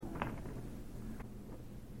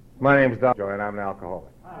My name is Don Joy, and I'm an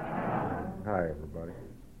alcoholic. Hi, everybody.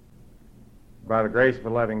 By the grace of a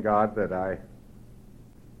loving God that I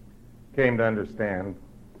came to understand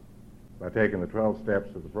by taking the 12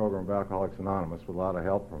 steps of the program of Alcoholics Anonymous with a lot of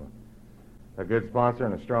help from a good sponsor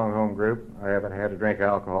and a strong home group. I haven't had a drink of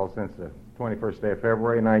alcohol since the 21st day of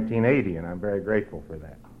February 1980, and I'm very grateful for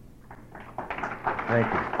that. Thank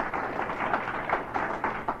you.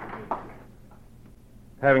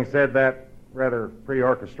 Having said that rather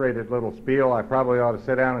pre-orchestrated little spiel, I probably ought to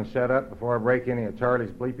sit down and shut up before I break any of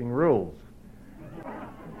Charlie's bleeping rules.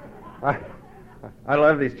 I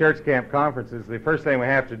love these church camp conferences. The first thing we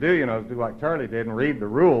have to do, is do like Charlie did and read the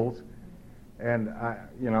rules. And,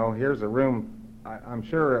 here's a room, I'm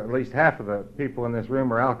sure at least half of the people in this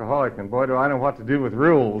room are alcoholic, and boy, do I know what to do with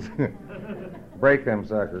rules. Break them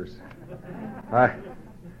suckers.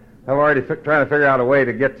 I'm already trying to figure out a way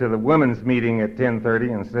to get to the women's meeting at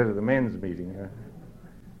 10:30 instead of the men's meeting.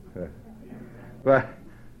 But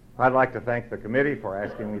I'd like to thank the committee for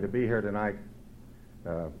asking me to be here tonight.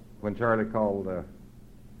 When Charlie called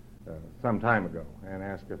some time ago and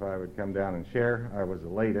asked if I would come down and share, I was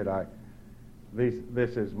elated.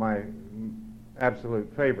 This is my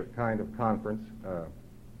absolute favorite kind of conference.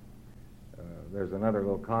 There's another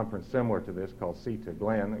little conference similar to this called Sea to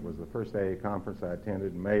Glen. It was the first AA conference I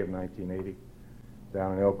attended in May of 1980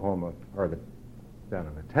 down in Oklahoma, down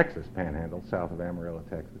in the Texas Panhandle, south of Amarillo,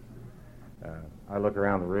 Texas. I look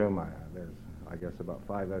around the room. There's, I guess, about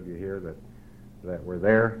 5 of you here that were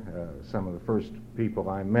there. Some of the first people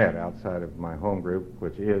I met outside of my home group,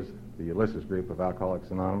 which is the Ulysses group of Alcoholics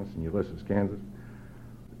Anonymous in Ulysses, Kansas.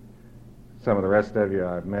 Some of the rest of you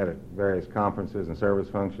I've met at various conferences and service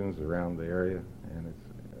functions around the area, and it's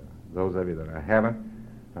those of you that I haven't,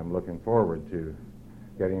 I'm looking forward to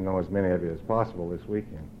getting to know as many of you as possible this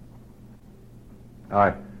weekend.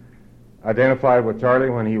 I identified with Charlie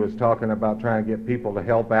when he was talking about trying to get people to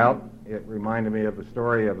help out. It reminded me of the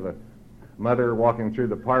story of the mother walking through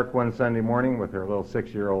the park one Sunday morning with her little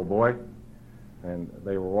 6-year-old boy, and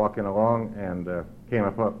they were walking along and came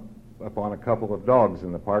up on a couple of dogs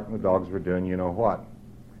in the park, and the dogs were doing you-know-what.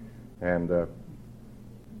 And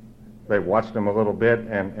they watched them a little bit,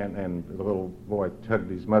 and the little boy tugged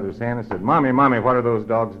his mother's hand and said, Mommy, what are those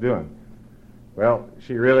dogs doing? Well,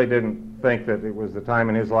 she really didn't think that it was the time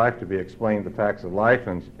in his life to be explained the facts of life,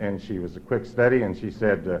 and she was a quick study, and she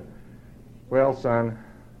said, well, son,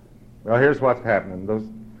 here's what's happening.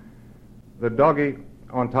 The doggy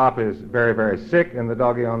on top is very, very sick, and the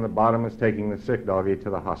doggy on the bottom is taking the sick doggy to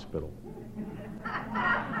the hospital.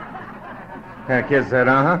 And the kid said,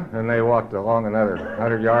 uh-huh, and they walked along another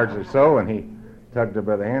 100 yards or so, and he tugged her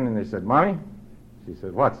by the hand, and he said, Mommy? She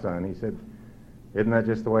said, what, son? He said, isn't that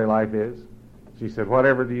just the way life is? She said,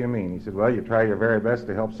 whatever do you mean? He said, well, you try your very best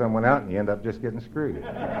to help someone out, and you end up just getting screwed.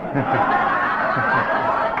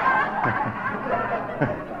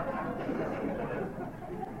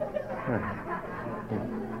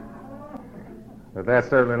 But that's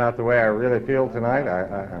certainly not the way I really feel tonight.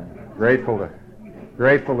 I'm grateful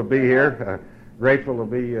to be here. Grateful to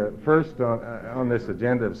be first on this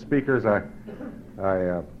agenda of speakers. That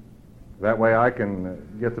way I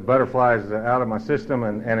can get the butterflies out of my system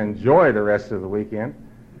and enjoy the rest of the weekend.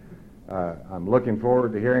 I'm looking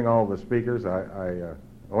forward to hearing all the speakers. I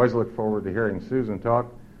always look forward to hearing Susan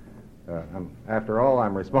talk. After all,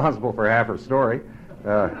 I'm responsible for half her story.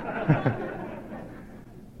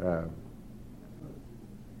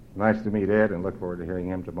 Nice to meet Ed, and look forward to hearing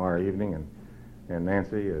him tomorrow evening. And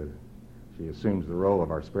Nancy, she assumes the role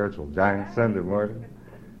of our spiritual giant Sunday morning.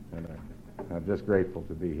 And I'm just grateful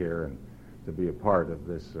to be here and to be a part of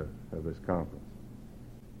this conference.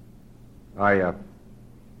 I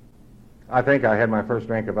think I had my first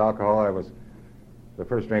drink of alcohol. It was the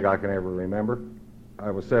first drink I can ever remember.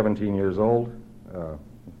 I was 17 years old.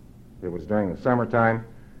 It was during the summertime.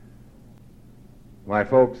 My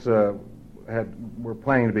folks were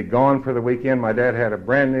planning to be gone for the weekend. My dad had a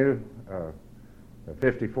brand new a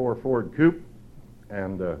 54 Ford Coupe,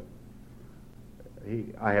 and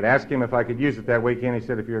I had asked him if I could use it that weekend. He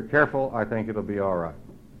said, if you're careful, I think it'll be all right.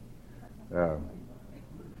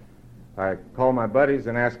 I called my buddies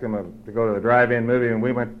and asked them to go to the drive-in movie, and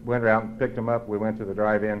we went out and picked them up. We went to the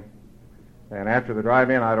drive-in, and after the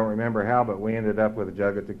drive-in, I don't remember how, but we ended up with a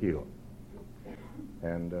jug of tequila.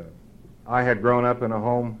 And I had grown up in a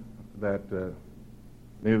home that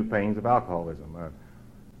knew the pains of alcoholism.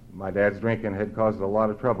 My dad's drinking had caused a lot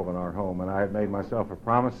of trouble in our home, and I had made myself a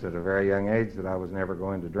promise at a very young age that I was never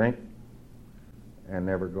going to drink and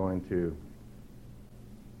never going to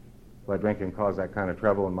let drinking cause that kind of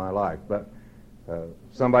trouble in my life. But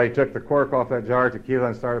Somebody took the cork off that jar of tequila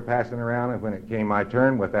and started passing it around, and when it came my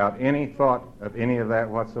turn, without any thought of any of that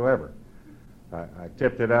whatsoever, I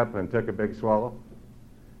tipped it up and took a big swallow,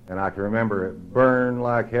 and I can remember it burned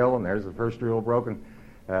like hell, and there's the first rule broken.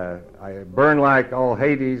 I burned like all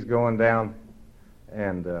Hades going down,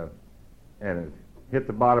 and it hit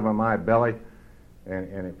the bottom of my belly,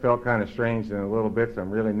 and it felt kind of strange, and in a little bit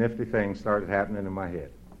some really nifty things started happening in my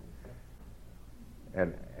head.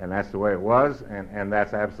 And that's the way it was, and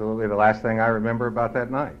that's absolutely the last thing I remember about that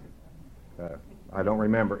night. I don't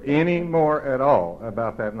remember any more at all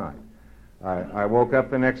about that night. I woke up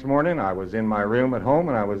the next morning, I was in my room at home,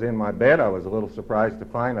 and I was in my bed. I was a little surprised to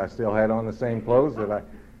find I still had on the same clothes that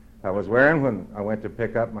I was wearing when I went to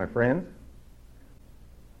pick up my friends.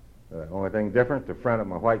 The only thing different, the front of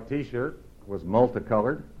my white T-shirt was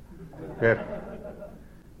multicolored. It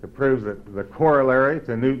proves that the corollary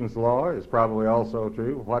to Newton's law is probably also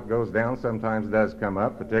true. What goes down sometimes does come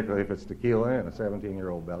up, particularly if it's tequila in a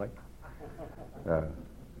 17-year-old belly.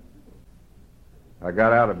 I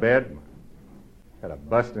got out of bed, had a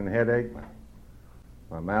busting headache.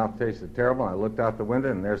 My mouth tasted terrible. I looked out the window,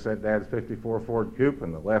 and there sat Dad's '54 Ford Coupe,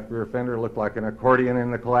 and the left rear fender looked like an accordion in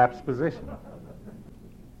the collapsed position.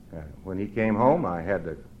 When he came home, I had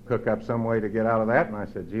to cook up some way to get out of that, and I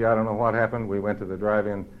said, gee, I don't know what happened. We went to the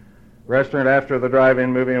drive-in restaurant after the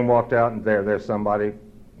drive-in movie and walked out, and there's somebody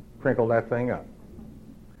crinkled that thing up.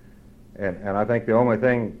 And I think the only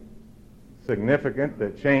thing significant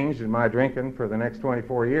that changed in my drinking for the next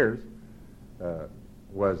 24 years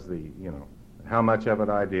was how much of it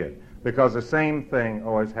I did. Because the same thing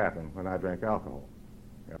always happened when I drank alcohol.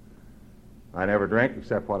 I never drank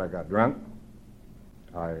except when I got drunk.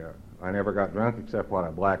 I never got drunk except when I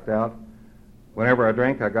blacked out. Whenever I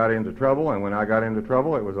drank, I got into trouble, and when I got into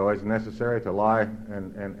trouble, it was always necessary to lie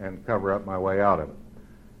and cover up my way out of it.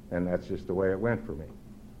 And that's just the way it went for me.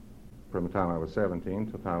 From the time I was 17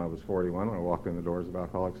 to the time I was 41 when I walked in the doors of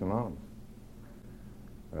Alcoholics Anonymous.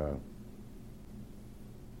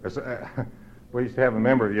 We used to have a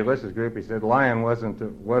member of the Ulysses group. He said lying wasn't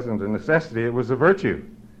a necessity, it was a virtue.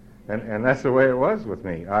 And that's the way it was with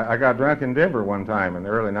me. I got drunk in Denver one time in the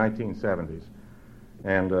early 1970s.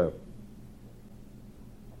 And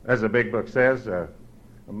as the big book says,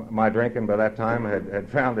 my drinking by that time had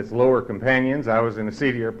found its lower companions. I was in the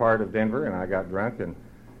seedier part of Denver, and I got drunk and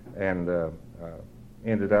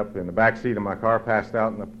ended up in the back seat of my car, passed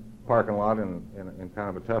out in the parking lot in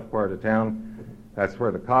kind of a tough part of town. That's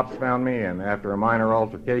where the cops found me, and after a minor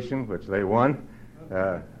altercation, which they won,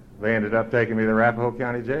 they ended up taking me to Arapahoe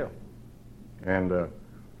County Jail. And the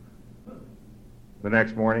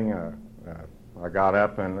next morning, I got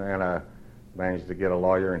up and I managed to get a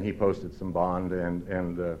lawyer, and he posted some bond,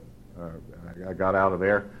 and I got out of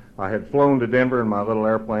there. I had flown to Denver in my little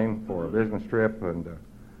airplane for a business trip, and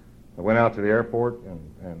I went out to the airport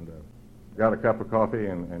and got a cup of coffee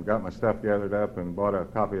and got my stuff gathered up and bought a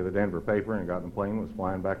copy of the Denver paper and got in the plane and was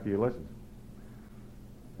flying back to Ulysses.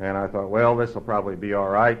 And I thought, well, this will probably be all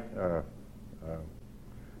right.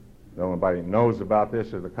 Nobody knows about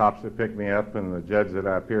this are the cops that picked me up and the judge that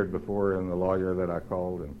I appeared before and the lawyer that I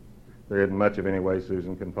called. And there isn't much of any way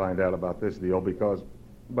Susan can find out about this deal, because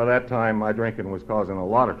by that time my drinking was causing a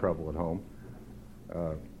lot of trouble at home.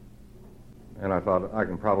 And I thought I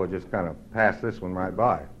can probably just kind of pass this one right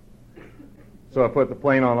by. So I put the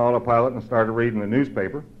plane on autopilot and started reading the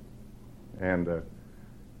newspaper. And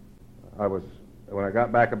when I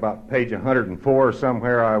got back about page 104 or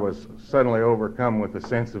somewhere, I was suddenly overcome with a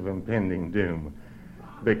sense of impending doom,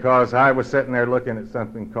 because I was sitting there looking at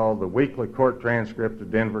something called the Weekly Court Transcript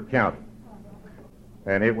of Denver County.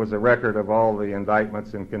 And it was a record of all the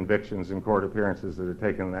indictments and convictions and court appearances that had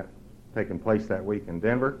taken place that week in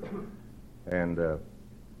Denver. And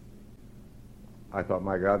I thought,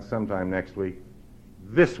 my God, sometime next week,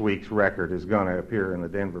 this week's record is going to appear in the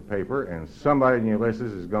Denver paper, and somebody in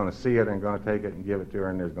Ulysses is going to see it and going to take it and give it to her,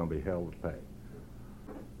 and there's going to be hell to pay.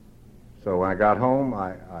 So when I got home,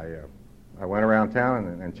 I went around town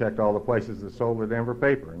and checked all the places that sold the Denver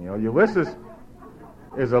paper. And, Ulysses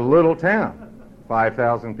is a little town,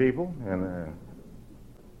 5,000 people, and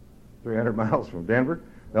 300 miles from Denver.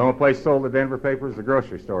 The only place sold the Denver paper is the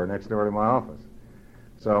grocery store next door to my office.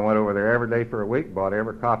 So I went over there every day for a week, bought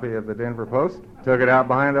every copy of the Denver Post, took it out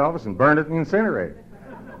behind the office, and burned it and incinerated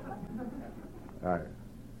it.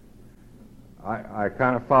 I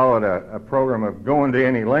kind of followed a program of going to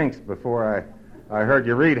any lengths before I heard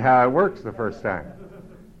you read how it works the first time.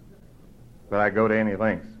 But I go to any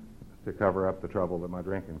lengths to cover up the trouble that my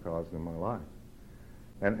drinking caused in my life.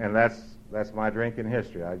 And that's my drinking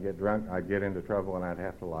history. I'd get drunk, I'd get into trouble, and I'd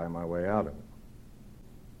have to lie my way out of it.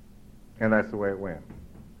 And that's the way it went.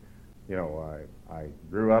 You know, I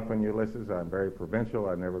grew up in Ulysses. I'm very provincial.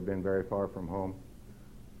 I've never been very far from home.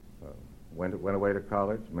 Went away to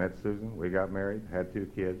college, met Susan. We got married, had 2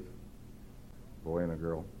 kids, a boy and a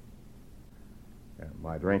girl. And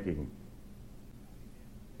my drinking,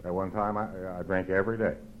 at one time I drank every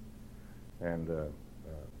day. And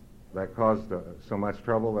that caused so much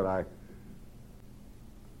trouble that I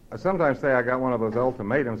sometimes say I got one of those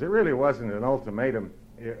ultimatums. It really wasn't an ultimatum.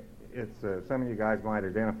 It's some of you guys might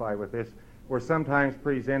identify with this. We're sometimes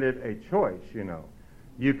presented a choice, you know.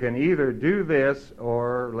 You can either do this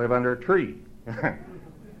or live under a tree.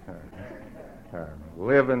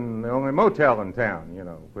 Live in the only motel in town, you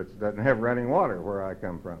know, which doesn't have running water where I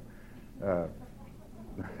come from.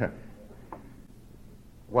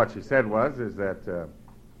 What she said is that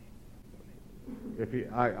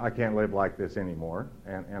I can't live like this anymore,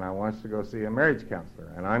 and I want us to go see a marriage counselor,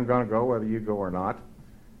 and I'm going to go whether you go or not.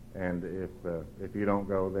 And if you don't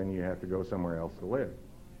go, then you have to go somewhere else to live.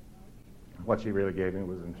 What she really gave me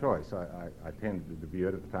was a choice. I tended to view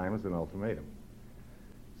it at the time as an ultimatum.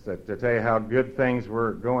 So to tell you how good things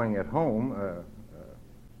were going at home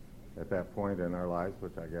at that point in our lives,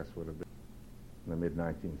 which I guess would have been in the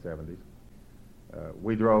mid-1970s,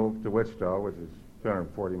 we drove to Wichita, which is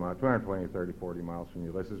 220, 30, 40 miles from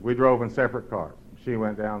Ulysses. We drove in separate cars. She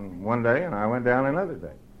went down one day, and I went down another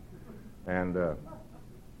day. And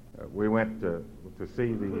we went to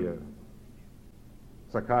see the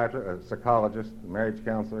psychologist, the marriage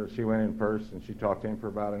counselor. She went in first, and she talked to him for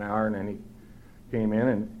about an hour, and then he came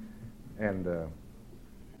in, and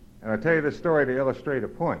I tell you this story to illustrate a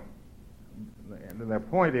point. And the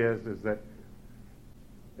point is that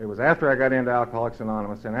it was after I got into Alcoholics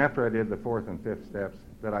Anonymous and after I did the 4th and 5th steps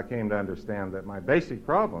that I came to understand that my basic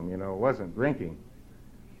problem, you know, wasn't drinking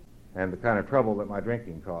and the kind of trouble that my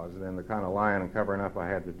drinking caused and the kind of lying and covering up I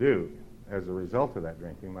had to do as a result of that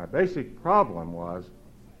drinking. My basic problem was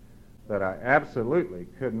that I absolutely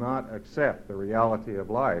could not accept the reality of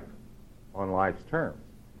life on life's terms.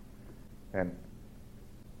 And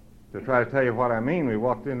to try to tell you what I mean, I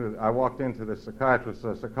walked into the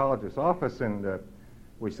psychologist's office, and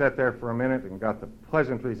we sat there for a minute and got the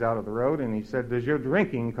pleasantries out of the road, and he said, "Does your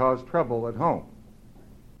drinking cause trouble at home?"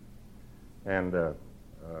 And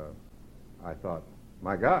I thought,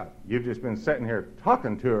 my God, you've just been sitting here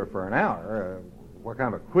talking to her for an hour. What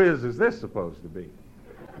kind of a quiz is this supposed to be?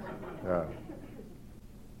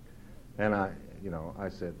 And I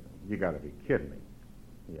said, "You got to be kidding me.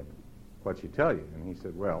 Yeah, what'd she tell you?" And he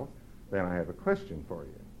said, "Well, then I have a question for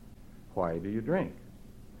you. Why do you drink?"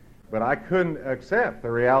 But I couldn't accept the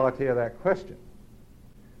reality of that question.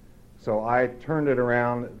 So I turned it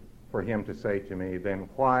around for him to say to me, "Then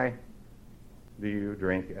why do you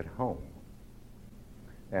drink at home?"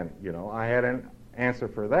 And, you know, I had an answer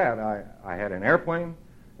for that. I had an airplane,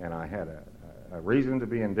 and I had a reason to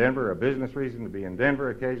be in Denver, a business reason to be in Denver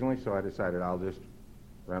occasionally, so I decided I'll just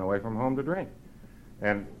run away from home to drink.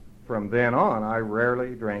 And from then on, I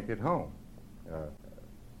rarely drank at home.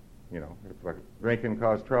 You know, if drinking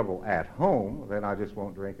caused trouble at home, then I just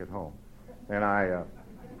won't drink at home. And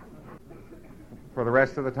for the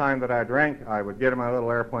rest of the time that I drank, I would get in my little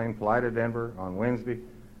airplane, fly to Denver on Wednesday.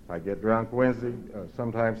 I'd get drunk Wednesday,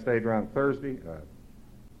 sometimes stay drunk Thursday,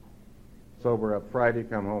 sober up Friday,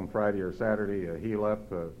 come home Friday or Saturday, heal up,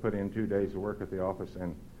 put in 2 days of work at the office,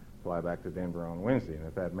 and fly back to Denver on Wednesday. And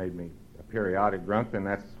if that made me a periodic drunk, then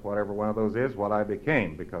that's whatever one of those is, what I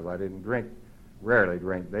became, because I didn't rarely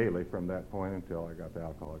drink daily from that point until I got to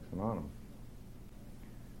Alcoholics Anonymous.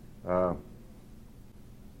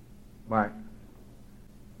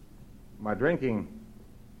 My drinking,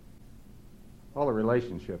 all the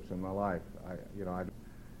relationships in my life,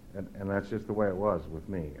 and that's just the way it was with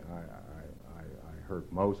me. I hurt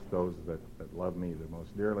most those that loved me the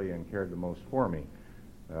most dearly and cared the most for me.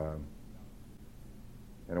 And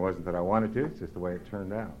it wasn't that I wanted to, it's just the way it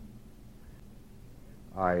turned out.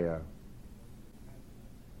 I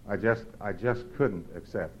just couldn't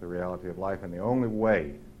accept the reality of life, and the only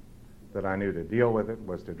way that I knew to deal with it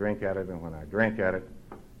was to drink at it, and when I drank at it,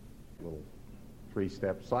 a little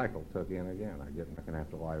 3-step cycle took in again. I'm not going to have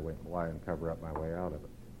to lie and cover up my way out of it.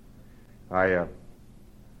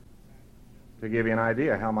 To give you an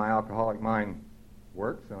idea how my alcoholic mind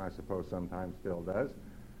works, and I suppose sometimes still does,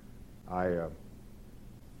 I've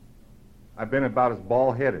been about as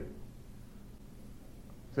bald-headed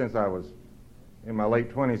since I was in my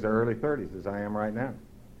late 20s or early 30s as I am right now.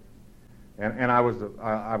 And I was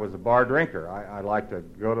a bar drinker. I like to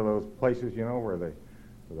go to those places, you know, where the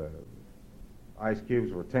ice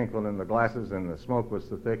cubes were tinkling in the glasses and the smoke was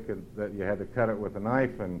so thick that you had to cut it with a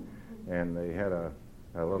knife, and they had a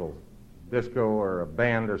little disco or a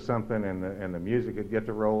band or something, and the music would get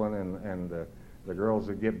to rolling, and the girls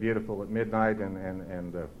would get beautiful at midnight,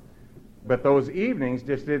 but those evenings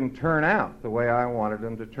just didn't turn out the way I wanted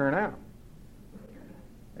them to turn out.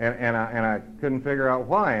 And I couldn't figure out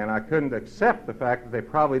why, and I couldn't accept the fact that they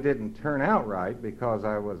probably didn't turn out right because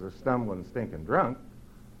I was a stumbling, stinking drunk.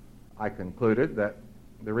 I concluded that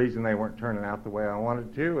the reason they weren't turning out the way I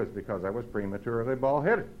wanted to is because I was prematurely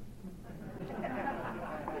bald-headed.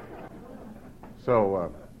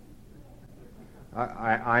 So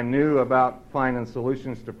I knew about finding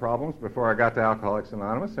solutions to problems before I got to Alcoholics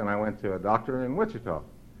Anonymous, and I went to a doctor in Wichita,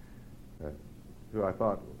 who I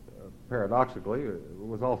thought, paradoxically,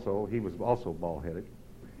 he was also bald-headed,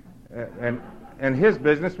 and his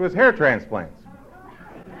business was hair transplants.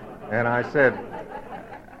 And I said,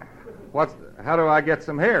 how do I get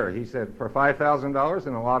some hair? He said, for $5,000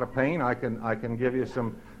 and a lot of pain, I can give you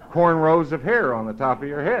some cornrows of hair on the top of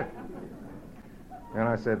your head. And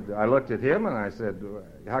I looked at him and I said,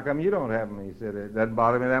 how come you don't have them? He said, it doesn't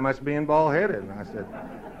bother me that much being bald-headed. And I said,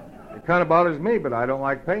 it kind of bothers me, but I don't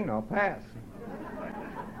like pain. I'll pass.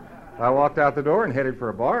 I walked out the door and headed for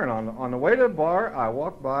a bar, and on the way to the bar, I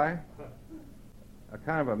walked by a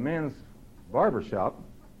kind of a men's barber shop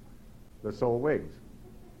that sold wigs.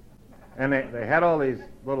 And they had all these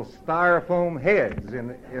little styrofoam heads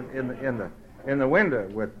in the window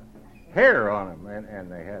with hair on them,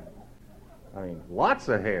 and they had, lots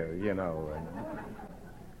of hair, you know. And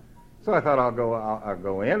so I thought I'll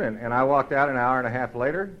go in, and I walked out an hour and a half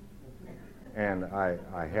later, and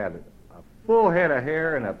I had a full head of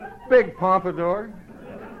hair and a big pompadour,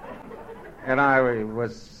 and I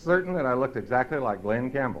was certain that I looked exactly like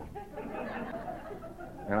Glenn Campbell.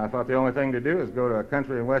 And I thought the only thing to do is go to a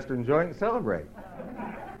country and western joint and celebrate.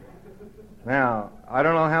 Now, I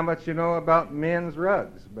don't know how much you know about men's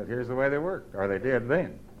rugs, but here's the way they work, or they did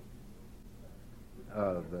then.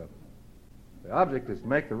 The object is to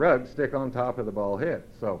make the rug stick on top of the bald head.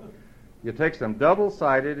 So you take some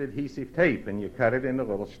double-sided adhesive tape and you cut it into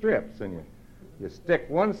little strips, and you stick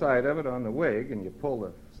one side of it on the wig and you pull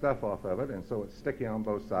the stuff off of it, and so it's sticky on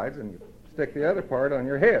both sides, and you stick the other part on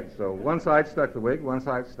your head. So one side stuck the wig, one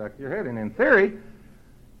side stuck your head. And in theory,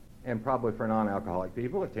 and probably for non-alcoholic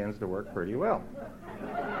people, it tends to work pretty well.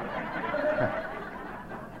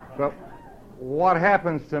 But what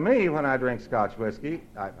happens to me when I drink Scotch whiskey,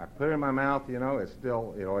 I put it in my mouth, it always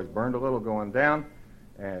burned a little going down,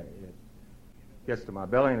 and it gets to my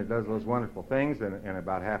belly and it does those wonderful things, and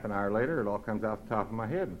about half an hour later, it all comes out the top of my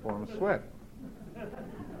head and forms sweat.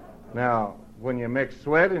 Now, when you mix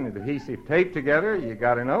sweat and adhesive tape together, you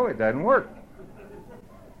got to know it doesn't work.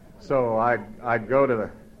 So I go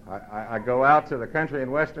out to the country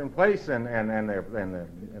and western place, and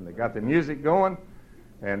they got the music going,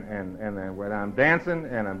 and then when I'm dancing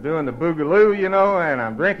and I'm doing the boogaloo, and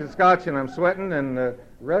I'm drinking scotch and I'm sweating, and the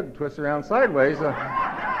rug twists around sideways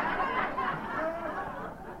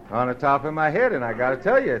on the top of my head, and I got to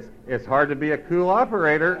tell you, it's hard to be a cool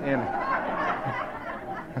operator in.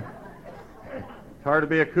 It's hard to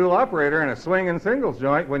be a cool operator in a swinging singles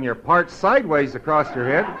joint when you're parked sideways across your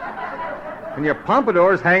head and your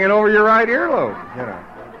pompadour's hanging over your right earlobe,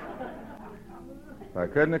 I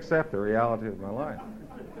couldn't accept the reality of my life.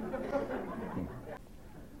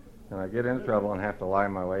 And I get into trouble and have to lie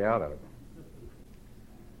my way out of it.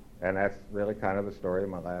 And that's really kind of the story of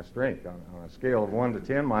my last drink. On a scale of 1 to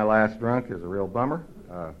 10, my last drunk is a real bummer.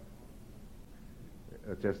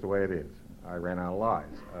 It's just the way it is. I ran out of lies.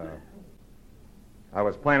 I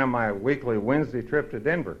was planning my weekly Wednesday trip to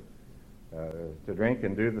Denver to drink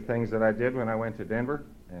and do the things that I did when I went to Denver.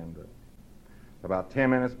 And about 10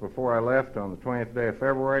 minutes before I left on the 20th day of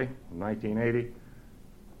February 1980,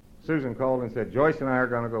 Susan called and said, Joyce and I are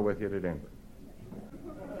going to go with you to Denver.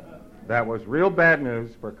 That was real bad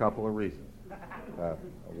news for a couple of reasons.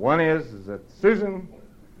 One is that Susan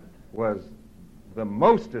was the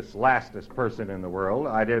mostest, lastest person in the world.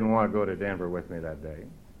 I didn't want to go to Denver with me that day.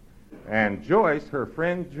 And Joyce, her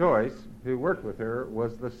friend Joyce, who worked with her,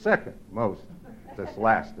 was the second most,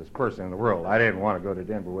 lastest person in the world. I didn't want to go to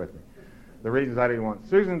Denver with me. The reasons I didn't want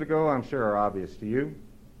Susan to go, I'm sure, are obvious to you.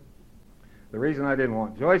 The reason I didn't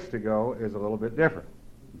want Joyce to go is a little bit different.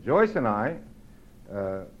 Joyce and I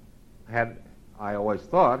I always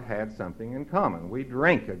thought, had something in common. We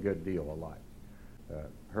drank a good deal alike.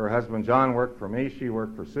 Her husband John worked for me, she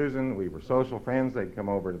worked for Susan. We were social friends. They'd come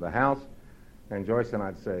over to the house, and Joyce and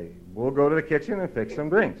I'd say, we'll go to the kitchen and fix some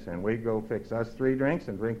drinks. And we'd go fix us 3 drinks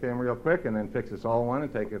and drink them real quick, and then fix us all one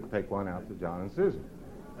and take one out to John and Susan.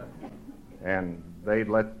 And they'd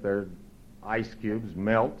let their ice cubes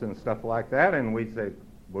melt and stuff like that, and we'd say,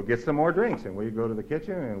 we'll get some more drinks. And we'd go to the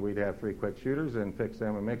kitchen, and we'd have 3 quick shooters and fix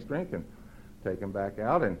them a mixed drink and take them back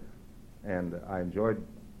out. And I enjoyed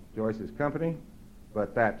Joyce's company.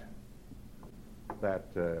 But that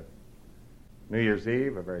New Year's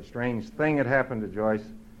Eve, a very strange thing had happened to Joyce.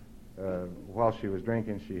 While she was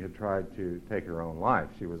drinking, she had tried to take her own life.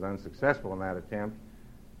 She was unsuccessful in that attempt,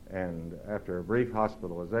 and after a brief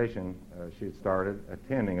hospitalization, she had started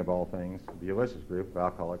attending, of all things, the Ulysses group of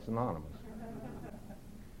Alcoholics Anonymous.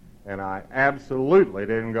 And I absolutely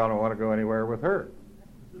didn't want to go anywhere with her.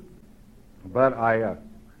 But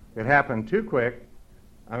it happened too quick.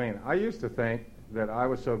 I mean, I used to think that I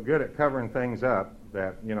was so good at covering things up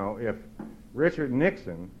that, if Richard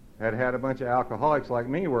Nixon had a bunch of alcoholics like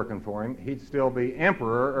me working for him, he'd still be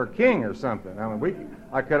emperor or king or something. I mean,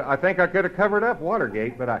 I think I could have covered up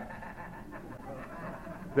Watergate, but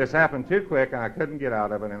this happened too quick, and I couldn't get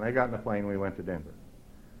out of it, and they got in the plane, we went to Denver.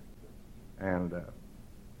 And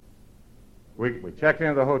we checked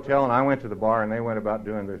into the hotel, and I went to the bar, and they went about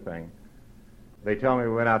doing their thing. They tell me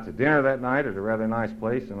we went out to dinner that night at a rather nice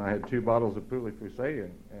place, and I had 2 bottles of Pouilly Fussé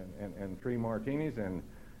and 3 martinis, and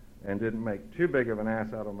didn't make too big of an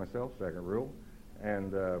ass out of myself, second rule.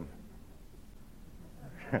 And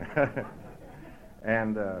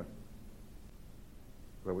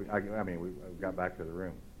but we got back to the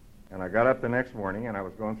room. And I got up the next morning, and I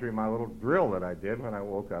was going through my little drill that I did when I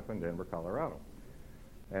woke up in Denver, Colorado.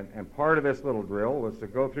 And part of this little drill was to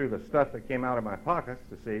go through the stuff that came out of my pockets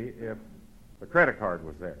to see if the credit card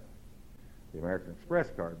was there, the American Express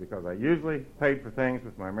card, because I usually paid for things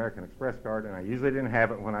with my American Express card, and I usually didn't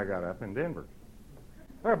have it when I got up in Denver.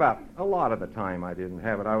 Or about a lot of the time I didn't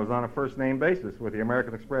have it. I was on a first-name basis with the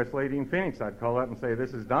American Express lady in Phoenix. I'd call up and say,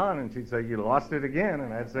 "This is Don," and she'd say, "You lost it again,"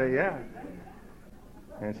 and I'd say, "Yeah."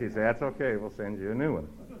 And she'd say, "That's okay, we'll send you a new one."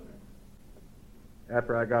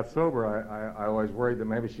 After I got sober, I always worried that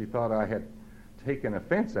maybe she thought I had taken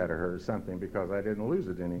offense at her or something because I didn't lose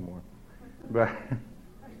it anymore. But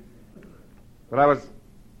I was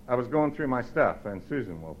going through my stuff, and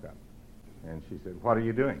Susan woke up, and she said, "What are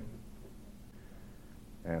you doing?"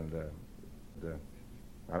 And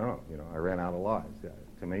I don't know, I ran out of lies.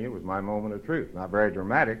 To me, it was my moment of truth. Not very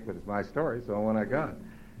dramatic, but it's my story, so when I got it.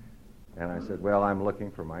 And I said, "Well, I'm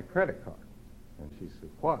looking for my credit card." And she said,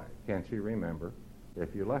 "Why? Can't you remember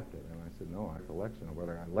if you left it?" And I said, "No, recollection of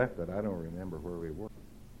whether I left it, I don't remember where we were."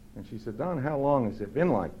 And she said, "Don, how long has it been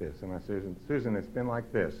like this?" And I said, "Susan, it's been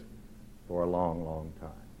like this for a long, long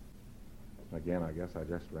time." Again, I guess I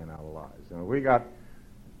just ran out of lies. And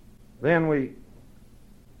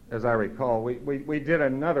as I recall, we did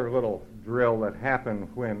another little drill that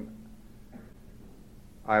happened when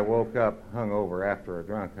I woke up hungover after a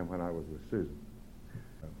drunk and when I was with Susan.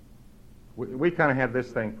 We kind of had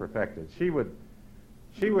this thing perfected. She would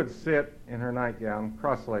sit in her nightgown,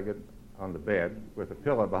 cross-legged on the bed with a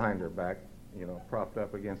pillow behind her back, propped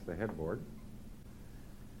up against the headboard.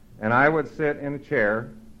 And I would sit in a chair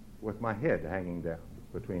with my head hanging down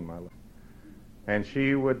between my legs. And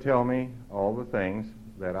she would tell me all the things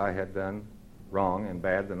that I had done wrong and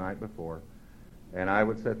bad the night before. And I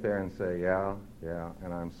would sit there and say, yeah,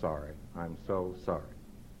 and I'm sorry. I'm so sorry.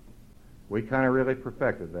 We kind of really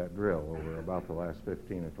perfected that drill over about the last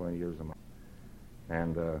 15 or 20 years of my life.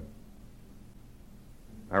 And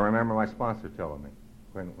I remember my sponsor telling me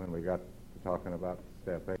when we got to talking about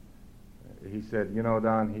step 8, he said,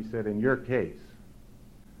 "Don," he said, "in your case,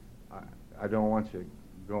 I don't want you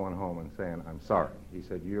going home and saying, 'I'm sorry.'" He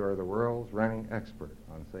said, "You are the world's running expert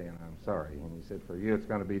on saying, 'I'm sorry.' And he said, for you, it's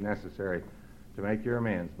going to be necessary to make your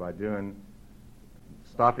amends by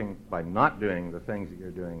stopping by not doing the things that you're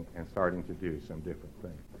doing and starting to do some different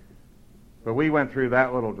things." But we went through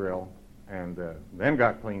that little drill and then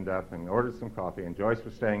got cleaned up and ordered some coffee, and Joyce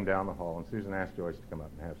was staying down the hall, and Susan asked Joyce to come up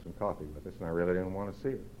and have some coffee with us, and I really didn't want to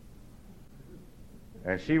see her.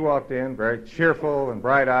 And she walked in very cheerful and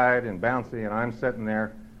bright-eyed and bouncy, and I'm sitting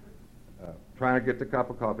there trying to get the cup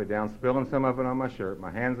of coffee down, spilling some of it on my shirt.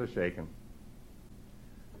 My hands are shaking.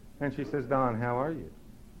 And she says, "Don, how are you?"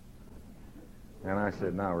 And I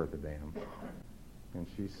said, "Now worth a damn." And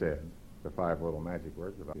she said the 5 little magic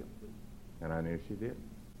words about it, and I knew she did.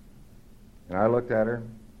 And I looked at her,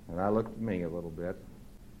 and I looked at me a little bit,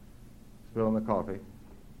 spilling the coffee,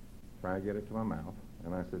 trying to get it to my mouth.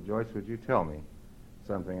 And I said, "Joyce, would you tell me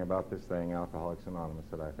something about this thing, Alcoholics Anonymous,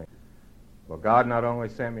 that I think?" Well, God not only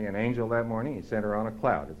sent me an angel that morning, he sent her on a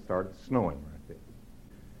cloud. It started snowing right there.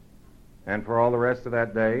 And for all the rest of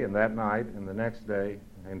that day and that night and the next day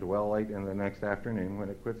and well late in the next afternoon when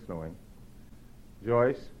it quit snowing,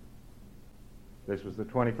 Joyce, this was the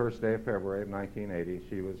 21st day of February of 1980.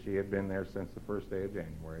 She had been there since the first day of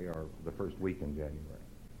January, or the first week in January.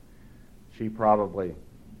 she probably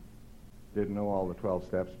didn't know all the 12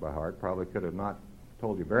 steps by heart, probably could have not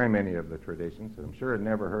told you very many of the traditions. I'm sure had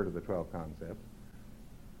never heard of the 12 concepts.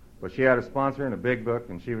 But she had a sponsor and a big book,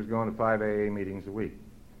 and she was going to 5 AA meetings a week.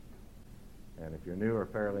 And if you're new or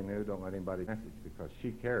fairly new, don't let anybody message, because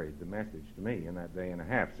she carried the message to me in that day and a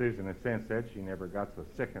half. Susan has since said she never got so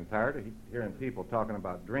sick and tired of hearing people talking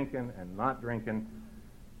about drinking and not drinking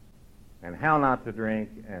and how not to drink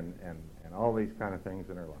and all these kind of things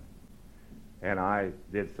in her life. And I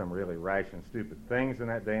did some really rash and stupid things in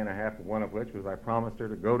that day and a half, one of which was I promised her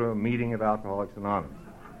to go to a meeting of Alcoholics Anonymous.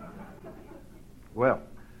 Well,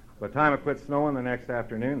 by the time it quit snowing the next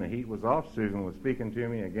afternoon, the heat was off. Susan was speaking to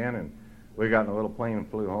me again, and we got in a little plane and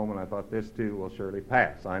flew home, and I thought, this too will surely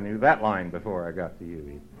pass. I knew that line before I got to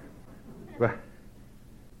you. But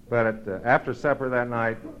after supper that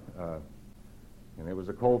night, and it was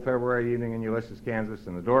a cold February evening in Ulysses, Kansas,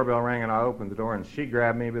 and the doorbell rang, and I opened the door, and she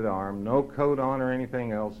grabbed me by the arm, no coat on or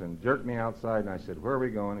anything else, and jerked me outside, and I said, where are we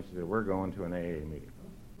going? And she said, we're going to an AA meeting.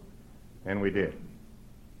 And we did.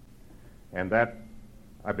 And that,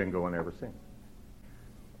 I've been going ever since.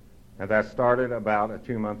 And that started about a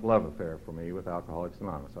 2-month love affair for me with Alcoholics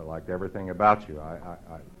Anonymous. I liked everything about you. I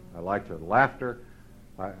liked your laughter.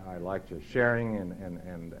 I liked your sharing,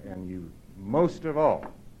 and you, most of all,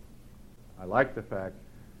 I liked the fact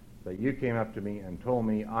that you came up to me and told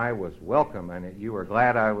me I was welcome and that you were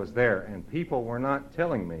glad I was there. And people were not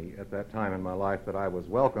telling me at that time in my life that I was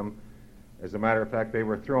welcome. As a matter of fact, they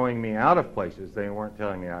were throwing me out of places. They weren't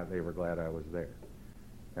telling me they were glad I was there.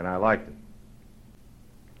 And I liked it.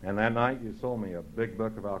 And that night you sold me a big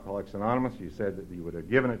book of Alcoholics Anonymous. You said that you would have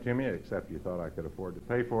given it to me, except you thought I could afford to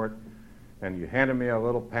pay for it. And you handed me a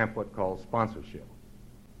little pamphlet called Sponsorship.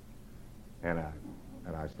 And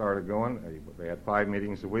I started going. They had 5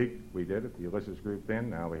 meetings a week. We did at the Ulysses group then.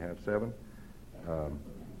 Now we have 7. And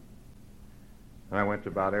I went to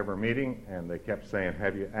about every meeting, and they kept saying,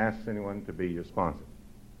 have you asked anyone to be your sponsor?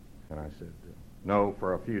 And I said, no,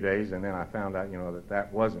 for a few days. And then I found out,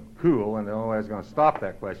 that wasn't cool, and the only way I was going to stop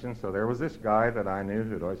that question. So there was this guy that I knew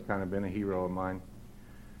who'd always kind of been a hero of mine.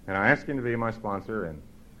 And I asked him to be my sponsor,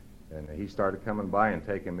 and he started coming by and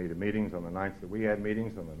taking me to meetings on the nights that we had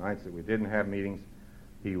meetings. On the nights that we didn't have meetings,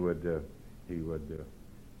 he would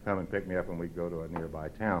come and pick me up, and we'd go to a nearby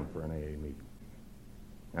town for an AA meeting.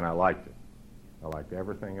 And I liked it. I liked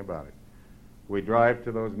everything about it. We'd drive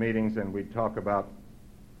to those meetings, and we'd talk about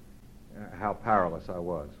how powerless I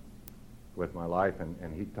was with my life,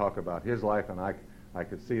 and he'd talk about his life, and I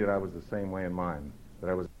could see that I was the same way in mine. That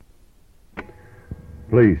I was.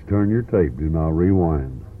 Please turn your tape. Do not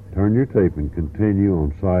rewind. Turn your tape and continue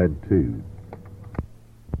on side 2.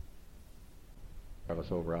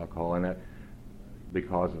 Powerless over alcohol, and that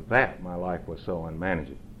because of that, my life was so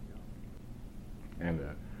unmanageable.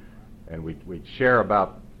 And we'd share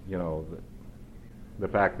about the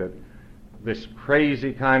fact that this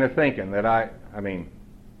crazy kind of thinking that that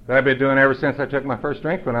I've been doing ever since I took my first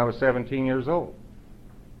drink when I was 17 years old.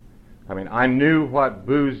 I knew what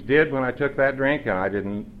booze did when I took that drink, and I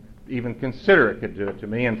didn't even consider it could do it to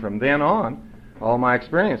me. And from then on, all my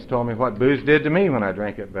experience told me what booze did to me when I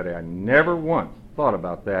drank it, but I never once thought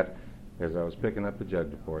about that as I was picking up the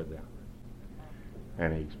jug to pour it down.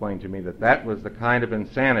 And he explained to me that was the kind of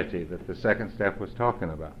insanity that the second step was talking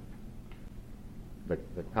about.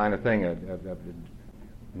 The kind of thing of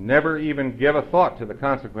never even give a thought to the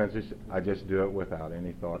consequences. I just do it without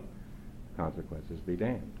any thought. Consequences be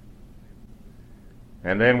damned.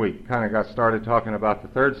 And then we kind of got started talking about the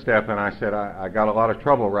third step, and I said I got a lot of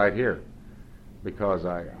trouble right here because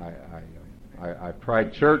I've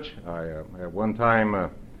tried church. At one time I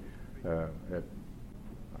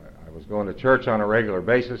was going to church on a regular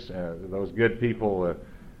basis. Those good people,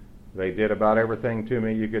 they did about everything to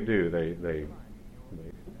me you could do. They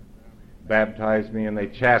baptized me, and they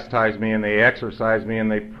chastised me, and they exercised me, and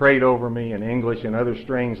they prayed over me in English and other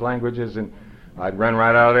strange languages, and I'd run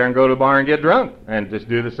right out of there and go to the bar and get drunk and just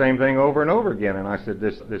do the same thing over and over again. And I said,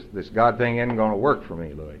 this God thing isn't going to work for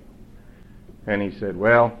me, Louis. And he said,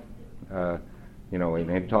 well, he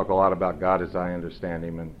didn't talk a lot about God as I understand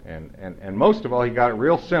him, and most of all, he got it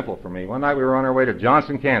real simple for me. One night we were on our way to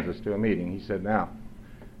Johnson, Kansas to a meeting. He said, now,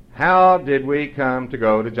 how did we come to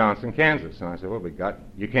go to Johnson, Kansas? And I said, well,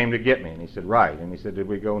 you came to get me. And he said, right. And he said, did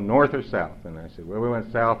we go north or south? And I said, well, we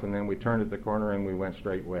went south, and then we turned at the corner and we went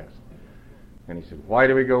straight west. And he said, why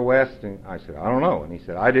do we go west? And I said, I don't know. And he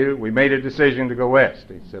said, I do. We made a decision to go west.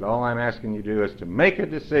 He said, all I'm asking you to do is to make a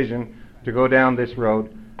decision to go down this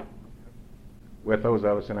road with those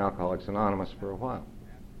of us in Alcoholics Anonymous for a while.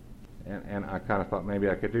 And I kind of thought maybe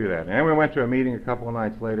I could do that. And then we went to a meeting a couple of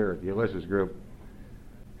nights later at the Ulysses group.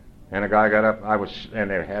 And a guy got up. And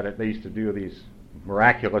they used to do these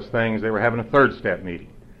miraculous things. They were having a third step meeting.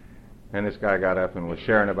 And this guy got up and was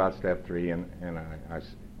sharing about step 3, and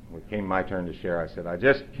when it came my turn to share, I said, I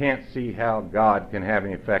just can't see how God can have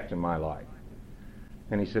any effect in my life.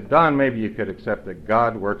 And he said, Don, maybe you could accept that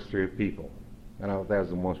God works through people. And I thought that was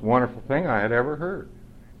the most wonderful thing I had ever heard.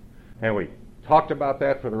 And we talked about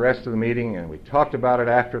that for the rest of the meeting, and we talked about it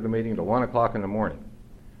after the meeting till 1 o'clock in the morning.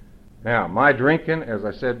 Now, my drinking, as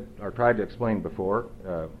I said or tried to explain before,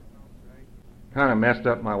 kind of messed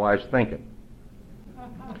up my wife's thinking.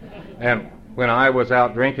 And when I was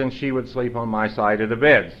out drinking, she would sleep on my side of the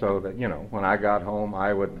bed, so that, when I got home,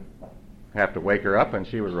 I would have to wake her up, and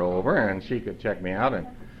she would roll over, and she could check me out and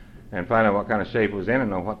find out what kind of shape it was in and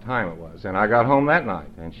know what time it was. And I got home that night,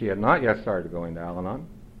 and she had not yet started going to Al-Anon.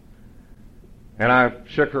 And I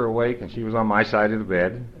shook her awake, and she was on my side of the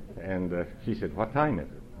bed, and she said, what time is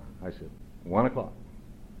it? I said, 1 o'clock.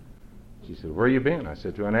 She said, where you been? I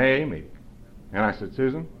said, to an AA meeting. And I said,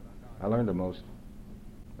 Susan, I learned the most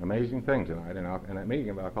amazing thing tonight in that meeting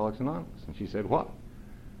of Alcoholics Anonymous. And she said, what?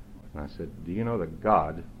 And I said, do you know that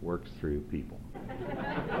God works through people?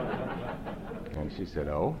 And she said,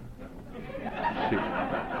 oh.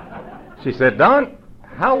 She said, Don,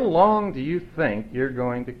 how long do you think you're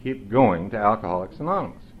going to keep going to Alcoholics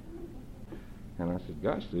Anonymous? And I said,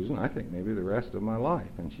 gosh, Susan, I think maybe the rest of my life.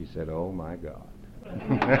 And she said, oh, my God.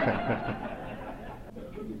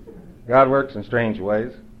 God works in strange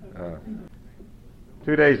ways.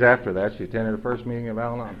 2 days after that, she attended the first meeting of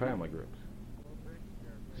Al-Anon family groups.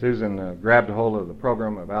 Susan grabbed a hold of the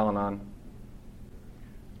program of Al-Anon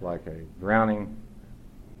like a drowning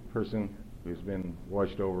person who's been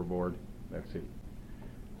washed overboard. That's it.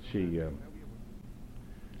 She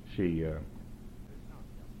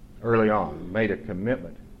early on made a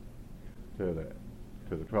commitment to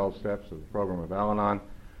the 12 steps of the program of Al-Anon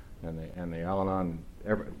and the Al-Anon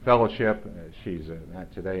fellowship. She's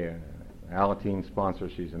today an Alateen sponsor.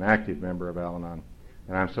 She's an active member of Al-Anon,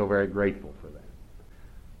 and I'm so very grateful for that.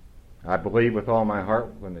 I believe with all my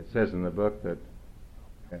heart when it says in the book that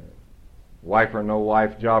wife or no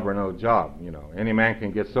wife, job or no job, any man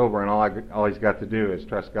can get sober, and all he's got to do is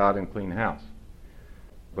trust God and clean house.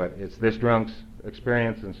 But it's this drunk's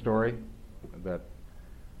experience and story that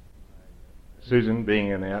Susan, being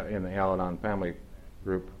in the Al-Anon family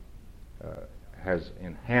group, has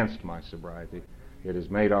enhanced my sobriety. It has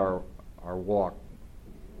made our walk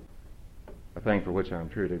a thing for which I'm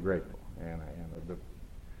truly grateful. And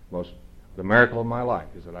the miracle of my life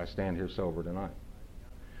is that I stand here sober tonight.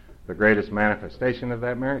 The greatest manifestation of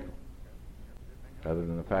that miracle, other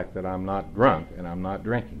than the fact that I'm not drunk and I'm not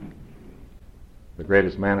drinking, the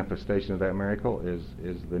greatest manifestation of that miracle is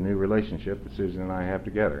the new relationship that Susan and I have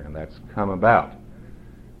together, and that's come about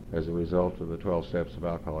as a result of the 12 steps of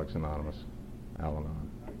Alcoholics Anonymous,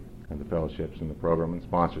 Al-Anon, and the fellowships and the program and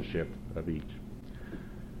sponsorship of each,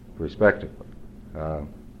 respectively.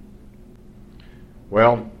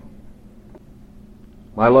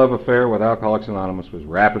 My love affair with Alcoholics Anonymous was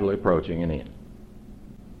rapidly approaching an end.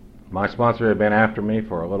 My sponsor had been after me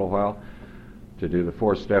for a little while to do the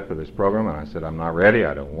 4th step of this program, and I said, I'm not ready,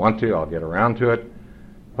 I don't want to, I'll get around to it.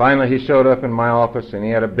 Finally, he showed up in my office, and he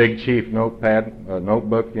had a big chief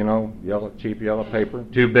notebook, cheap yellow paper,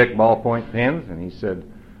 2 big ballpoint pens, and he said,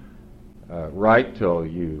 write till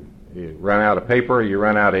you run out of paper, or you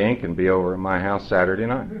run out of ink, and be over at my house Saturday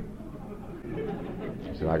night.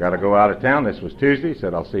 He said, I got to go out of town. This was Tuesday. He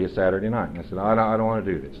said, I'll see you Saturday night. And I said, I don't want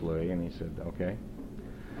to do this, Louis. And he said, okay.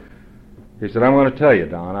 He said, I'm going to tell you,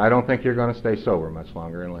 Don, I don't think you're going to stay sober much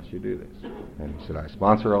longer unless you do this. And he said, I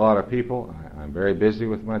sponsor a lot of people. I'm very busy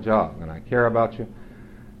with my job, and I care about you,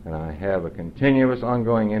 and I have a continuous,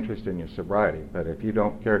 ongoing interest in your sobriety. But if you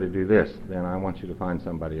don't care to do this, then I want you to find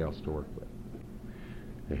somebody else to work with.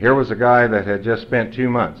 Here was a guy that had just spent 2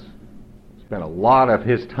 months, spent a lot of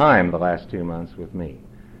his time the last 2 months with me,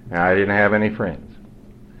 and I didn't have any friends.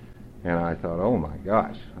 And I thought, oh my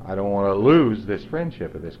gosh, I don't want to lose this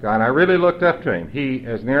friendship of this guy. And I really looked up to him. He,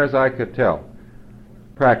 as near as I could tell,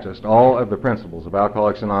 practiced all of the principles of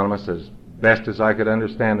Alcoholics Anonymous as best as I could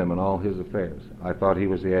understand them in all his affairs. I thought he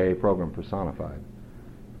was the AA program personified.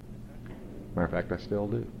 Matter of fact, I still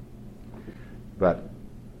do. But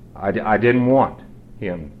I didn't want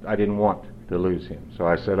him. I didn't want to lose him. So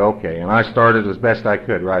I said, okay. And I started as best I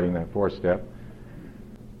could writing that 4th step.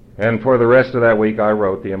 And for the rest of that week, I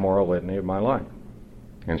wrote the immoral litany of my life.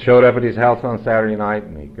 And showed up at his house on Saturday night,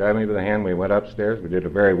 and he grabbed me by the hand. We went upstairs. We did a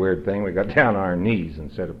very weird thing. We got down on our knees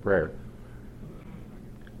and said a prayer.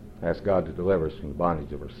 Asked God to deliver us from the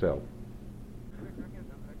bondage of ourselves.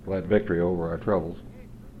 Let victory over our troubles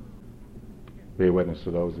be a witness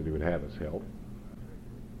to those that he would have us help.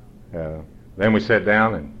 Then we sat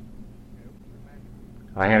down, and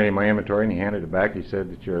I handed him my inventory, and he handed it back. He said,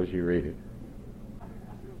 "It's yours, you read it."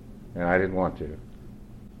 And I didn't want to,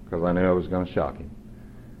 because I knew I was going to shock him.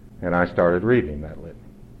 And I started reading that litany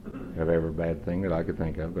of every bad thing that I could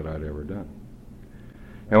think of that I'd ever done.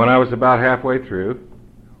 And when I was about halfway through,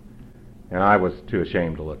 and I was too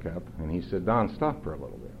ashamed to look up, and he said, "Don, stop for a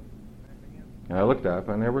little bit." And I looked up,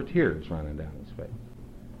 and there were tears running down his face.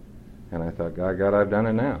 And I thought, God, I've done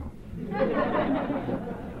it now.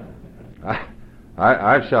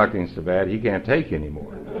 I've shocked him so bad he can't take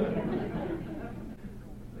anymore.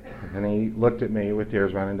 And he looked at me with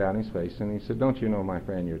tears running down his face, and he said, "Don't you know, my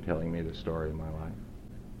friend, you're telling me the story of my life."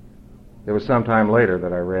 It was some time later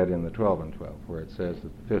that I read in the 12 and 12, where it says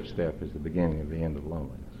that the fifth step is the beginning of the end of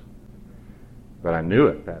loneliness. But I knew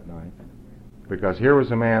it that night, because here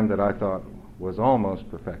was a man that I thought was almost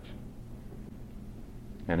perfection.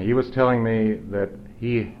 And he was telling me that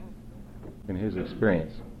he, in his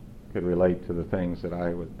experience, could relate to the things that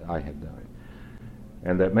I had done.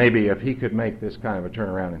 And that maybe if he could make this kind of a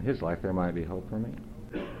turnaround in his life, there might be hope for me.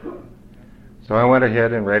 So I went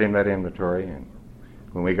ahead and read him that inventory, and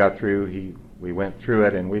when we got through, we went through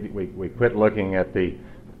it, and we quit looking at the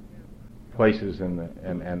places and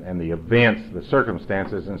the events, the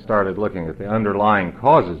circumstances, and started looking at the underlying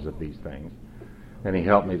causes of these things. And he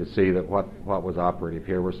helped me to see that what was operative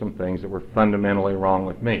here were some things that were fundamentally wrong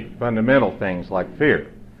with me. Fundamental things like fear,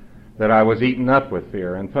 that I was eaten up with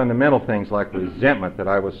fear, and fundamental things like resentment, that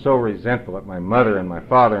I was so resentful at my mother and my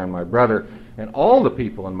father and my brother and all the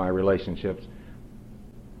people in my relationships,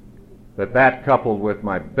 that coupled with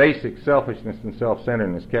my basic selfishness and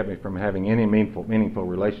self-centeredness kept me from having any meaningful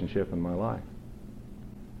relationship in my life.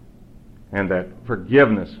 And that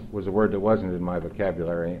forgiveness was a word that wasn't in my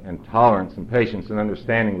vocabulary, and tolerance and patience and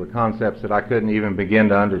understanding were concepts that I couldn't even begin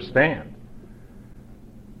to understand.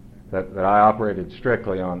 That I operated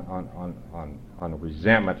strictly on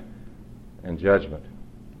resentment and judgment.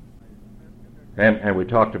 And we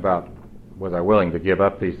talked about, was I willing to give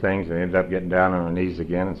up these things, and ended up getting down on our knees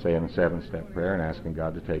again and saying a 7-step prayer and asking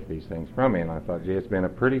God to take these things from me. And I thought, gee, it's been a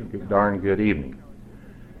pretty darn good evening.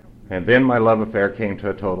 And then my love affair came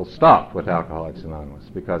to a total stop with Alcoholics Anonymous,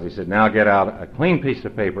 because he said, "Now get out a clean piece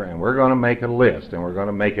of paper, and we're going to make a list, and we're going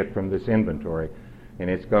to make it from this inventory, and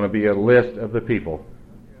it's going to be a list of the people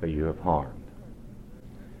that you have harmed."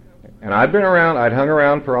 And I'd hung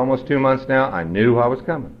around for almost 2 months now. I knew I was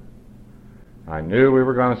coming. I knew we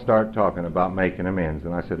were going to start talking about making amends.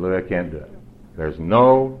 And I said, "Louis, I can't do it. There's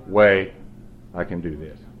no way I can do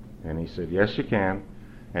this." And he said, "Yes, you can."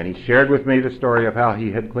 And he shared with me the story of how he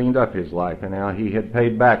had cleaned up his life, and how he had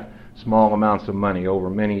paid back small amounts of money over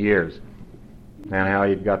many years, and how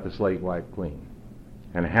he'd got the slate wiped clean,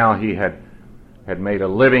 and how he had made a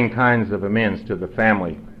living kinds of amends to the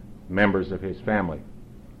family, members of his family.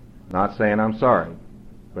 Not saying I'm sorry,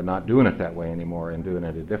 but not doing it that way anymore and doing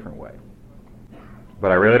it a different way.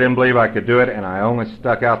 But I really didn't believe I could do it, and I only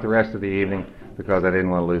stuck out the rest of the evening because I didn't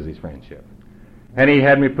want to lose his friendship. And he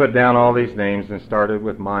had me put down all these names, and started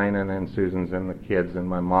with mine, and then Susan's, and the kids, and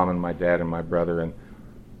my mom and my dad and my brother, and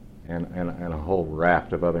a whole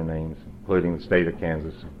raft of other names, including the state of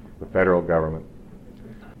Kansas, the federal government,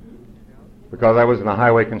 because I was in the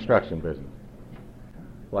highway construction business.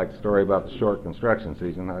 Like the story about the short construction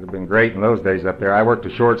season. I'd have been great in those days up there. I worked a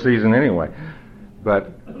short season anyway.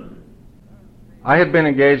 But I had been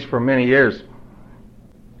engaged for many years,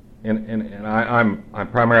 and I'm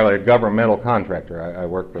primarily a governmental contractor. I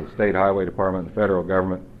work for the state highway department and the federal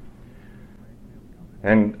government.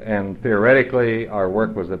 And theoretically, our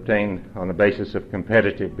work was obtained on the basis of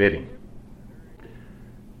competitive bidding.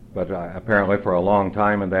 But apparently for a long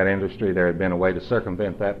time in that industry, there had been a way to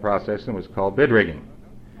circumvent that process, and it was called bid rigging.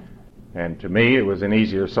 And to me, it was an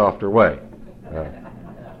easier, softer way.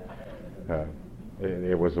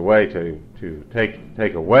 It was a way to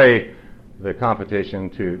take away the competition,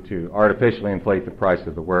 to artificially inflate the price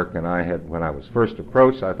of the work. And when I was first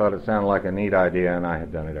approached, I thought it sounded like a neat idea, and I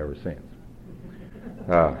had done it ever since.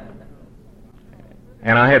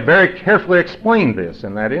 And I had very carefully explained this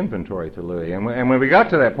in that inventory to Louis. And when we got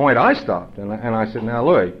to that point, I stopped, and I said, "Now,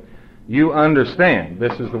 Louis, you understand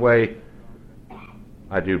this is the way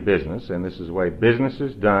I do business, and this is the way business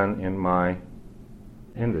is done in my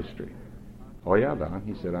industry." "Oh, yeah, Don."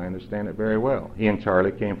 He said, "I understand it very well." He and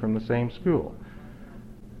Charlie came from the same school.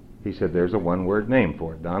 He said, "There's a one-word name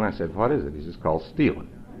for it, Don." I said, "What is it?" He says, "It's called stealing."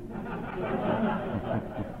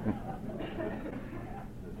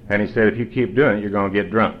 And he said, "If you keep doing it, you're going to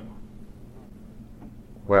get drunk."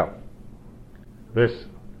 Well, this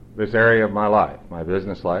this area of my life, my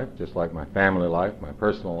business life, just like my family life, my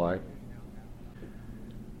personal life.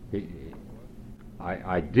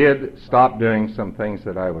 I did stop doing some things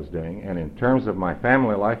that I was doing, and in terms of my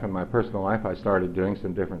family life and my personal life, I started doing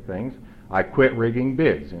some different things. I quit rigging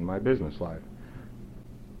bids in my business life.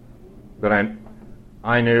 But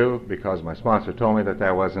I knew, because my sponsor told me, that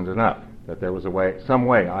that wasn't enough, that there was some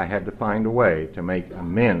way I had to find a way to make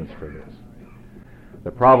amends for this.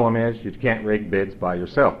 The problem is you can't rig bids by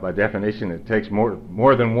yourself. By definition, it takes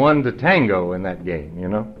more than one to tango in that game, you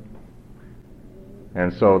know.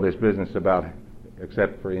 And so this business about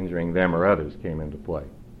except for injuring them or others came into play.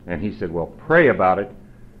 And he said, well, pray about it,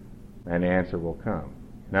 and the answer will come.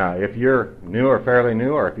 Now, if you're new or fairly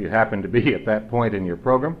new, or if you happen to be at that point in your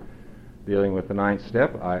program dealing with the ninth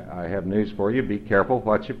step, I have news for you. Be careful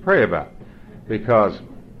what you pray about. Because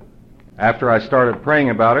after I started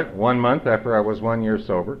praying about it, 1 month after I was 1 year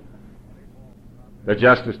sober, the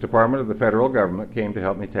Justice Department of the federal government came to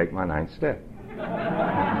help me take my ninth step.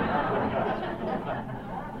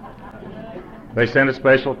 They sent a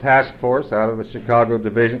special task force out of the Chicago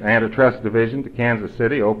Division, Antitrust Division, to Kansas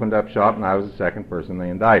City, opened up shop, and I was the second person they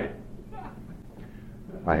indicted.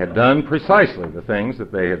 I had done precisely the things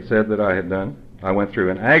that they had said that I had done. I went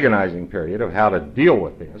through an agonizing period of how to deal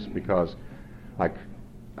with this, because I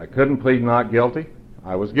couldn't plead not guilty.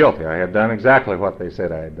 I was guilty. I had done exactly what they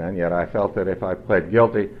said I had done, yet I felt that if I pled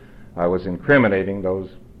guilty, I was incriminating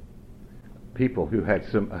those people who had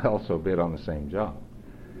also bid on the same job.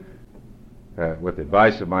 With the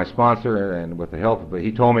advice of my sponsor and with the help of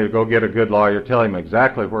he told me to go get a good lawyer, tell him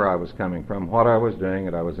exactly where I was coming from, what I was doing,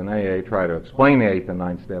 that I was in AA, try to explain the eighth and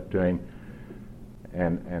ninth step to him,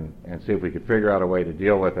 and see if we could figure out a way to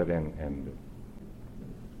deal with it. And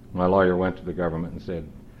my lawyer went to the government and said,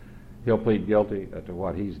 he'll plead guilty to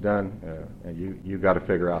what he's done, and you got to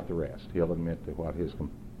figure out the rest. He'll admit to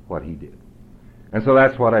what he did. And so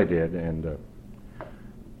that's what I did, and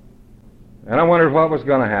I wondered what was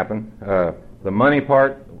going to happen. The money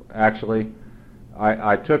part, actually,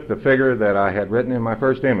 I took the figure that I had written in my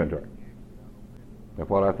first inventory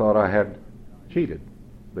of what I thought I had cheated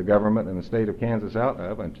the government and the state of Kansas out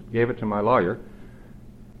of, and gave it to my lawyer.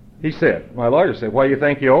 My lawyer said, what do you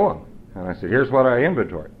think you owe him? And I said, here's what I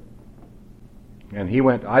inventoried. And he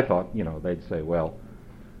went, I thought, they'd say, well,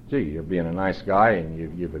 gee, you're being a nice guy and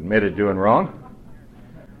you've admitted doing wrong.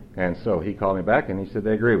 And so he called me back and he said,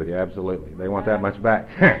 they agree with you, absolutely. They want that much back.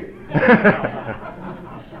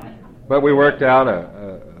 But we worked out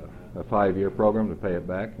a 5-year program to pay it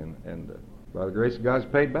back, and by the grace of God,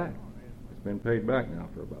 it's paid back. It's been paid back now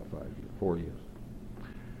for about 4 years.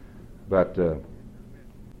 But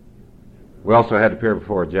we also had to appear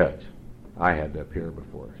before a judge. I had to appear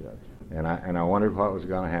before a judge. And I wondered what was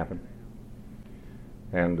going to happen.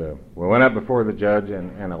 And we went up before the judge,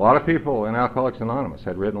 and a lot of people in Alcoholics Anonymous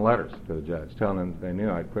had written letters to the judge telling them they knew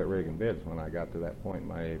I'd quit rigging bids when I got to that point in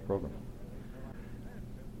my AA program.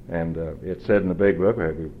 And it said in the big book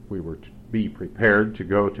we were to be prepared to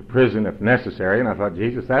go to prison if necessary, and I thought,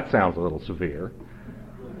 Jesus, that sounds a little severe.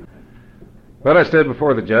 But I stood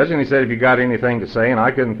before the judge, and he said, have you got anything to say? And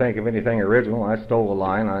I couldn't think of anything original. I stole a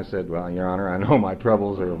line. I said, well, Your Honor, I know my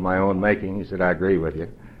troubles are of my own making. He said, I agree with you.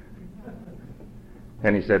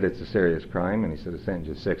 And he said, it's a serious crime, and he said, it sentence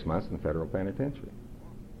you 6 months in the federal penitentiary.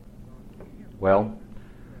 Well,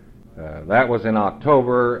 that was in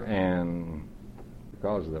October, and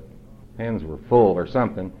because the pens were full or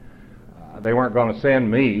something, they weren't going to send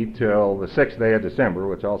me till the 6th day of December,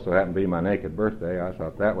 which also happened to be my naked birthday. I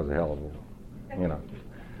thought that was a hell of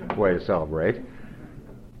a, way to celebrate.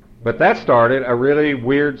 But that started a really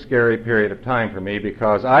weird, scary period of time for me,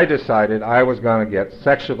 because I decided I was going to get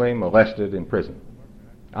sexually molested in prison.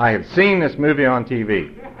 I had seen this movie on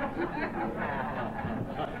TV.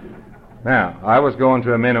 Now, I was going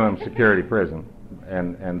to a minimum security prison,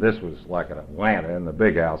 and this was like in Atlanta in the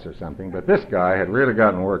big house or something, but this guy had really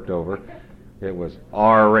gotten worked over. It was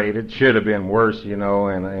R-rated, should have been worse, and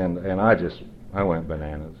I went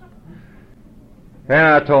bananas. And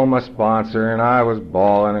I told my sponsor, and I was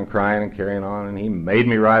bawling and crying and carrying on, and he made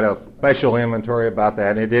me write a special inventory about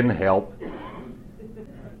that, and it didn't help.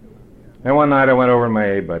 And one night I went over to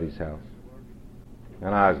my AA buddy's house,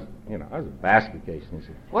 and I was a basket case, and he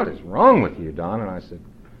said, what is wrong with you, Don? And I said,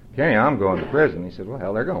 Kenny, I'm going to prison. He said, well,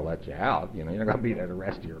 hell, they're going to let you out. You're not going to be there the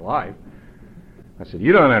rest of your life. I said,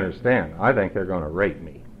 you don't understand. I think they're going to rape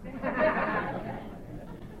me.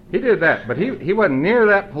 He did that, but he wasn't near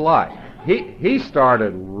that polite. He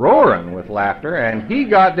started roaring with laughter, and he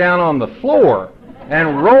got down on the floor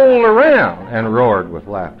and rolled around and roared with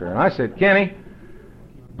laughter. And I said, Kenny,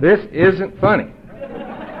 this isn't funny.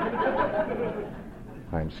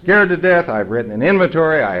 I'm scared to death. I've written an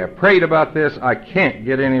inventory. I have prayed about this. I can't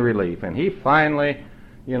get any relief. And he finally,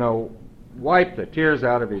 wiped the tears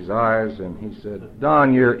out of his eyes, and he said,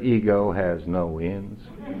 Don, your ego has no ends.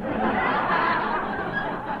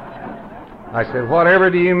 I said, whatever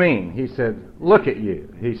do you mean? He said, look at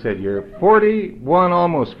you. He said, you're 41,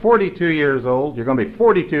 almost 42 years old. You're going to be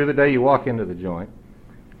 42 the day you walk into the joint.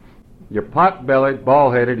 You're pot-bellied,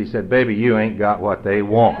 bald-headed. He said, baby, you ain't got what they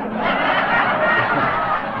want.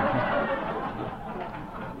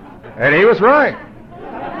 And he was right.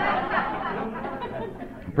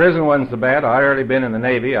 Prison wasn't so bad. I'd already been in the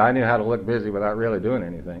Navy. I knew how to look busy without really doing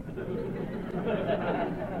anything.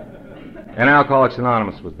 And Alcoholics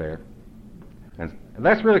Anonymous was there. And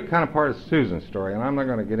that's really kind of part of Susan's story, and I'm not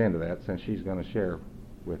going to get into that since she's going to share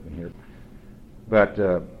with me here. But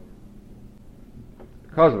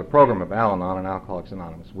because of the program of Al-Anon and Alcoholics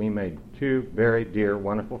Anonymous, we made two very dear,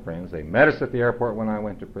 wonderful friends. They met us at the airport when I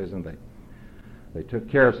went to prison. They took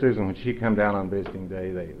care of Susan when she came down on visiting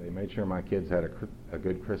day. They made sure my kids had a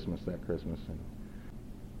good Christmas that Christmas. And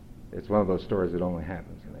it's one of those stories that only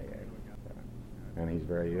happens in AA. And he's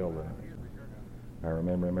very ill tonight. I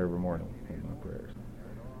remember him every morning in my prayers.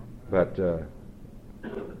 But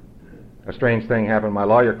a strange thing happened. My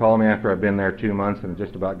lawyer called me after I'd been there 2 months and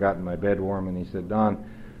just about gotten my bed warm, and he said, Don,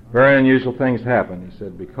 very unusual things happened. He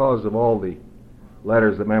said, because of all the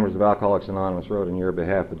letters that members of Alcoholics Anonymous wrote on your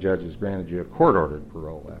behalf, the judge has granted you a court-ordered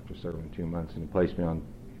parole after serving 2 months, and he placed me on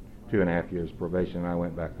 2.5 years probation, and I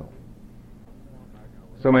went back home.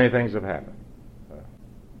 So many things have happened.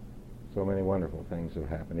 So many wonderful things have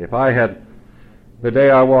happened. If I had, the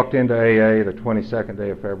day I walked into AA, the 22nd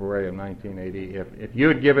day of February of 1980, if you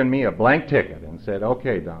had given me a blank ticket and said,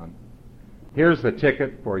 okay, Don, here's the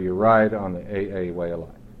ticket for your ride on the AA way of life.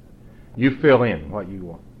 You fill in what you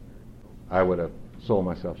want. I would have sold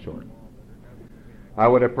myself short. I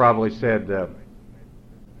would have probably said,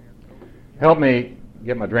 help me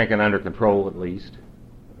get my drinking under control at least.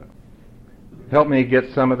 Help me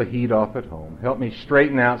get some of the heat off at home. Help me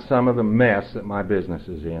straighten out some of the mess that my business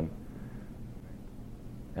is in.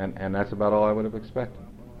 And that's about all I would have expected.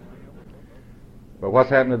 But what's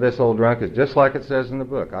happened to this old drunk is just like it says in the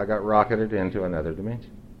book. I got rocketed into another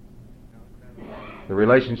dimension. The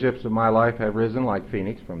relationships of my life have risen like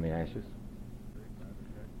Phoenix from the ashes.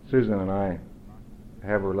 Susan and I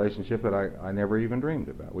have a relationship that I never even dreamed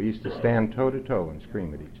about. We used to stand toe-to-toe and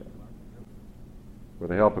scream at each other. With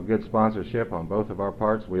the help of good sponsorship on both of our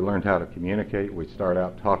parts, we learned how to communicate. We started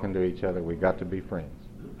out talking to each other. We got to be friends.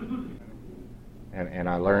 And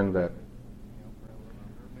I learned that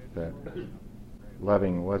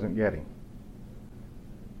loving wasn't getting.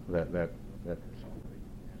 That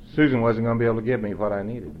Susan wasn't going to be able to give me what I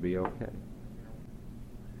needed to be okay.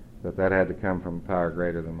 That had to come from a power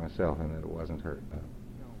greater than myself, and that it wasn't her.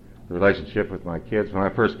 The relationship with my kids. When I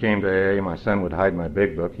first came to AA, my son would hide my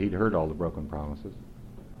big book. He'd heard all the broken promises.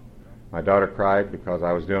 My daughter cried because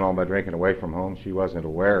I was doing all my drinking away from home. She wasn't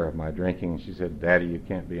aware of my drinking. She said, Daddy, you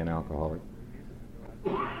can't be an alcoholic.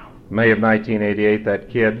 May of 1988, that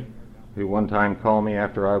kid who one time called me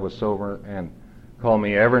after I was sober and called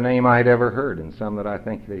me every name I'd ever heard, and some that I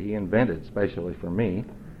think that he invented especially for me.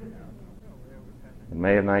 In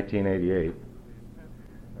May of 1988,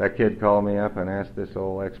 that kid called me up and asked this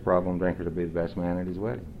old ex-problem drinker to be the best man at his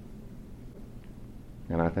wedding.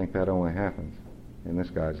 And I think that only happens in this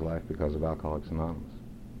guy's life because of Alcoholics Anonymous.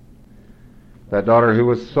 That daughter who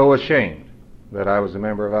was so ashamed that I was a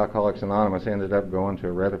member of Alcoholics Anonymous ended up going to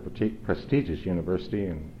a rather prestigious university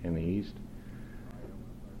in the East.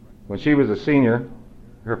 When she was a senior,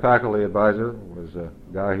 her faculty advisor was a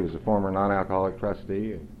guy who was a former non-alcoholic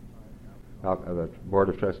trustee of the Board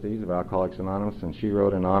of Trustees of Alcoholics Anonymous, and she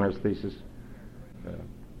wrote an honors thesis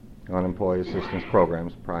on employee assistance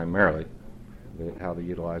programs, primarily how they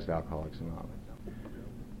utilized Alcoholics Anonymous.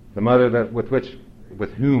 The mother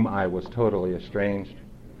with whom I was totally estranged,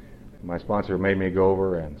 my sponsor made me go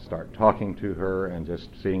over and start talking to her and just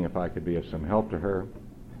seeing if I could be of some help to her.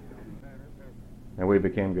 And we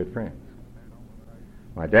became good friends.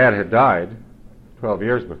 My dad had died 12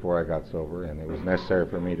 years before I got sober, and it was necessary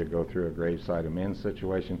for me to go through a graveside amends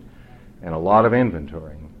situation and a lot of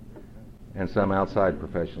inventorying and some outside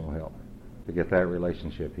professional help to get that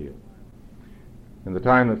relationship healed. In the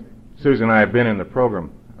time that Susan and I have been in the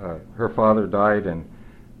program, her father died and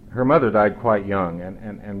her mother died quite young,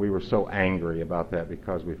 and we were so angry about that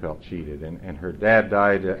because we felt cheated. And her dad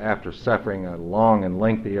died after suffering a long and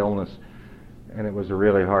lengthy illness, and it was a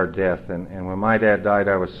really hard death. And when my dad died,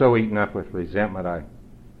 I was so eaten up with resentment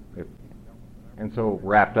and so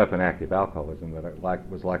wrapped up in active alcoholism that it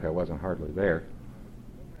was like I wasn't hardly there.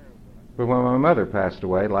 But when my mother passed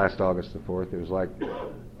away last August the 4th, it was like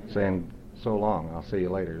saying, so long, I'll see you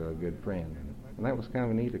later, to a good friend. And that was kind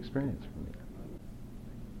of a neat experience for me.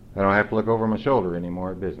 I don't have to look over my shoulder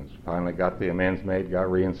anymore at business. Finally got the amends made,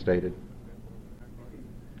 got reinstated.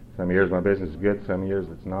 Some years my business is good, some years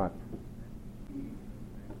it's not.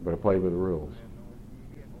 But I play with the rules.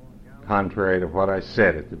 Contrary to what I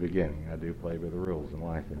said at the beginning, I do play with the rules in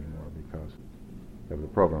life anymore because of the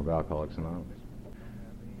program of Alcoholics Anonymous.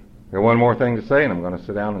 There's one more thing to say, and I'm going to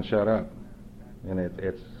sit down and shut up. And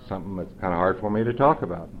it's something that's kind of hard for me to talk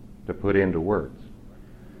about, to put into words.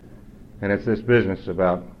 And it's this business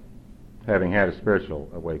about having had a spiritual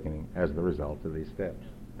awakening as the result of these steps.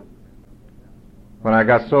 When I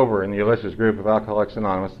got sober in the Ulysses group of Alcoholics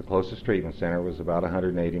Anonymous, the closest treatment center was about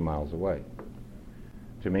 180 miles away.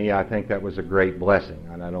 To me, I think that was a great blessing.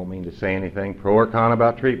 And I don't mean to say anything pro or con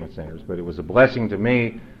about treatment centers, but it was a blessing to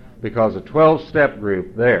me because a 12-step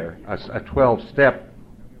group there, a 12-step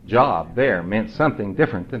job there, meant something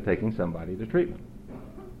different than taking somebody to treatment.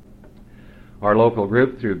 Our local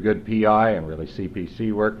group, through good PI and really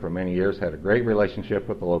CPC work for many years, had a great relationship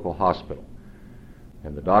with the local hospital.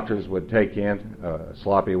 And the doctors would take in a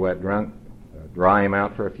sloppy, wet drunk, dry him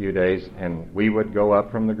out for a few days, and we would go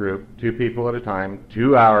up from the group, 2 people at a time,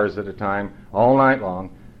 2 hours at a time, all night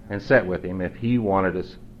long, and sit with him if he wanted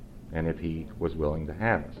us and if he was willing to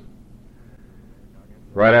have us.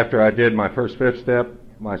 Right after I did my first 5th step,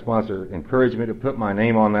 my sponsor encouraged me to put my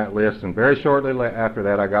name on that list, and very shortly after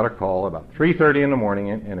that I got a call about 3:30 in the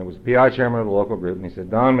morning, and it was the PI chairman of the local group, and he said,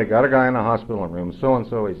 Don, we got a guy in the hospital in room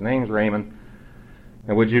so-and-so, his name's Raymond,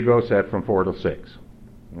 and would you go set from 4 to 6?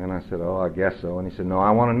 And I said, oh, I guess so. And he said, no, I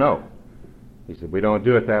want to know. He said, we don't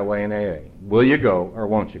do it that way in AA. Will you go or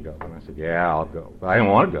won't you go? And I said, yeah, I'll go. But I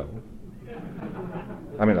didn't want to go.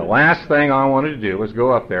 I mean, the last thing I wanted to do was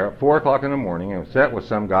go up there at 4 o'clock in the morning and sit with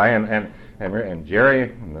some guy, and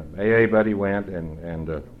Jerry and the AA buddy went,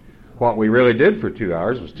 and what we really did for 2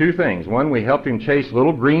 hours was 2 things. One, we helped him chase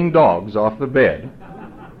little green dogs off the bed.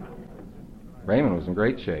 Raymond was in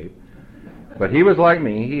great shape. But he was like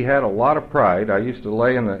me. He had a lot of pride. I used to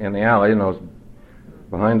lay in the alley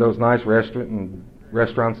behind those nice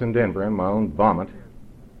restaurants in Denver in my own vomit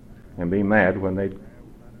and be mad when they'd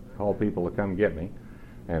call people to come get me.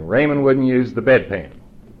 And Raymond wouldn't use the bedpan.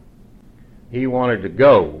 He wanted to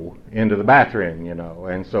go into the bathroom,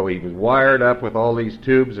 and so he was wired up with all these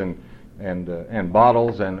tubes and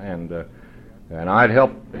bottles, and I'd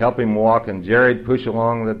help him walk, and Jerry'd push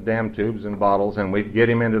along the damn tubes and bottles, and we'd get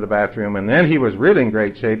him into the bathroom, and then he was really in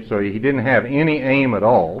great shape, so he didn't have any aim at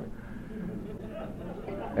all.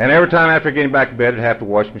 And every time after getting back to bed, I'd have to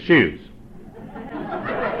wash my shoes.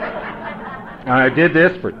 And I did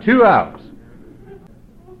this for 2 hours.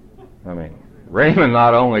 I mean, Raymond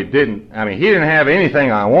not only he didn't have anything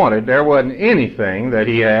I wanted. There wasn't anything that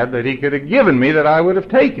he had that he could have given me that I would have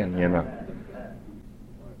taken,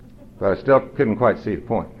 But I still couldn't quite see the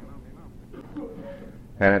point.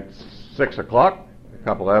 And at 6 o'clock, a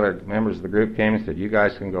couple other members of the group came and said, you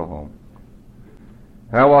guys can go home.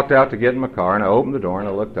 And I walked out to get in my car, and I opened the door, and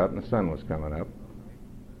I looked up, and the sun was coming up.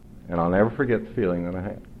 And I'll never forget the feeling that I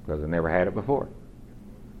had, because I never had it before.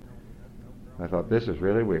 I thought, this is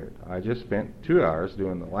really weird. I just spent 2 hours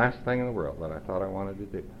doing the last thing in the world that I thought I wanted to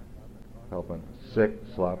do, helping a sick,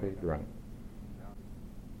 sloppy drunk.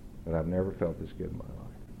 And I've never felt this good in my life.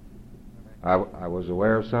 I was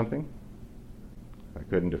aware of something. I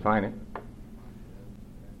couldn't define it.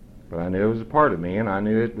 But I knew it was a part of me, and I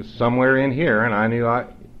knew it was somewhere in here, and I knew I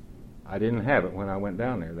didn't have it when I went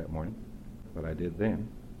down there that morning, but I did then.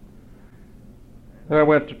 Then I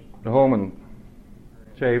went home and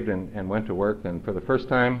shaved and went to work, and for the first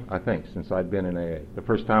time, I think, since I'd been in AA, the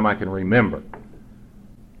first time I can remember,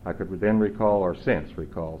 I could then recall, or since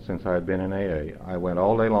I had been in AA, I went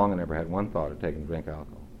all day long and never had one thought of taking a drink of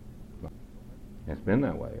alcohol. It's been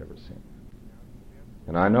that way ever since.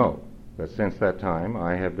 And I know that since that time,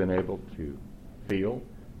 I have been able to feel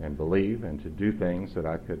and believe and to do things that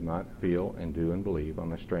I could not feel and do and believe on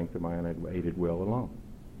the strength of my unaided will alone.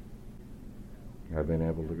 I've been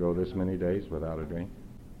able to go this many days without a drink.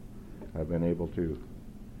 I've been able to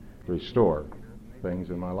restore things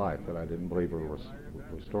in my life that I didn't believe were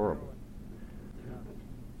restorable.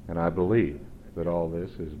 And I believe that all this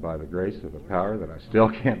is by the grace of a power that I still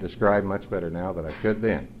can't describe much better now than I could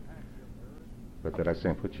then, but that I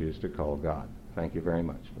simply choose to call God. Thank you very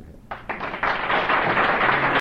much for that.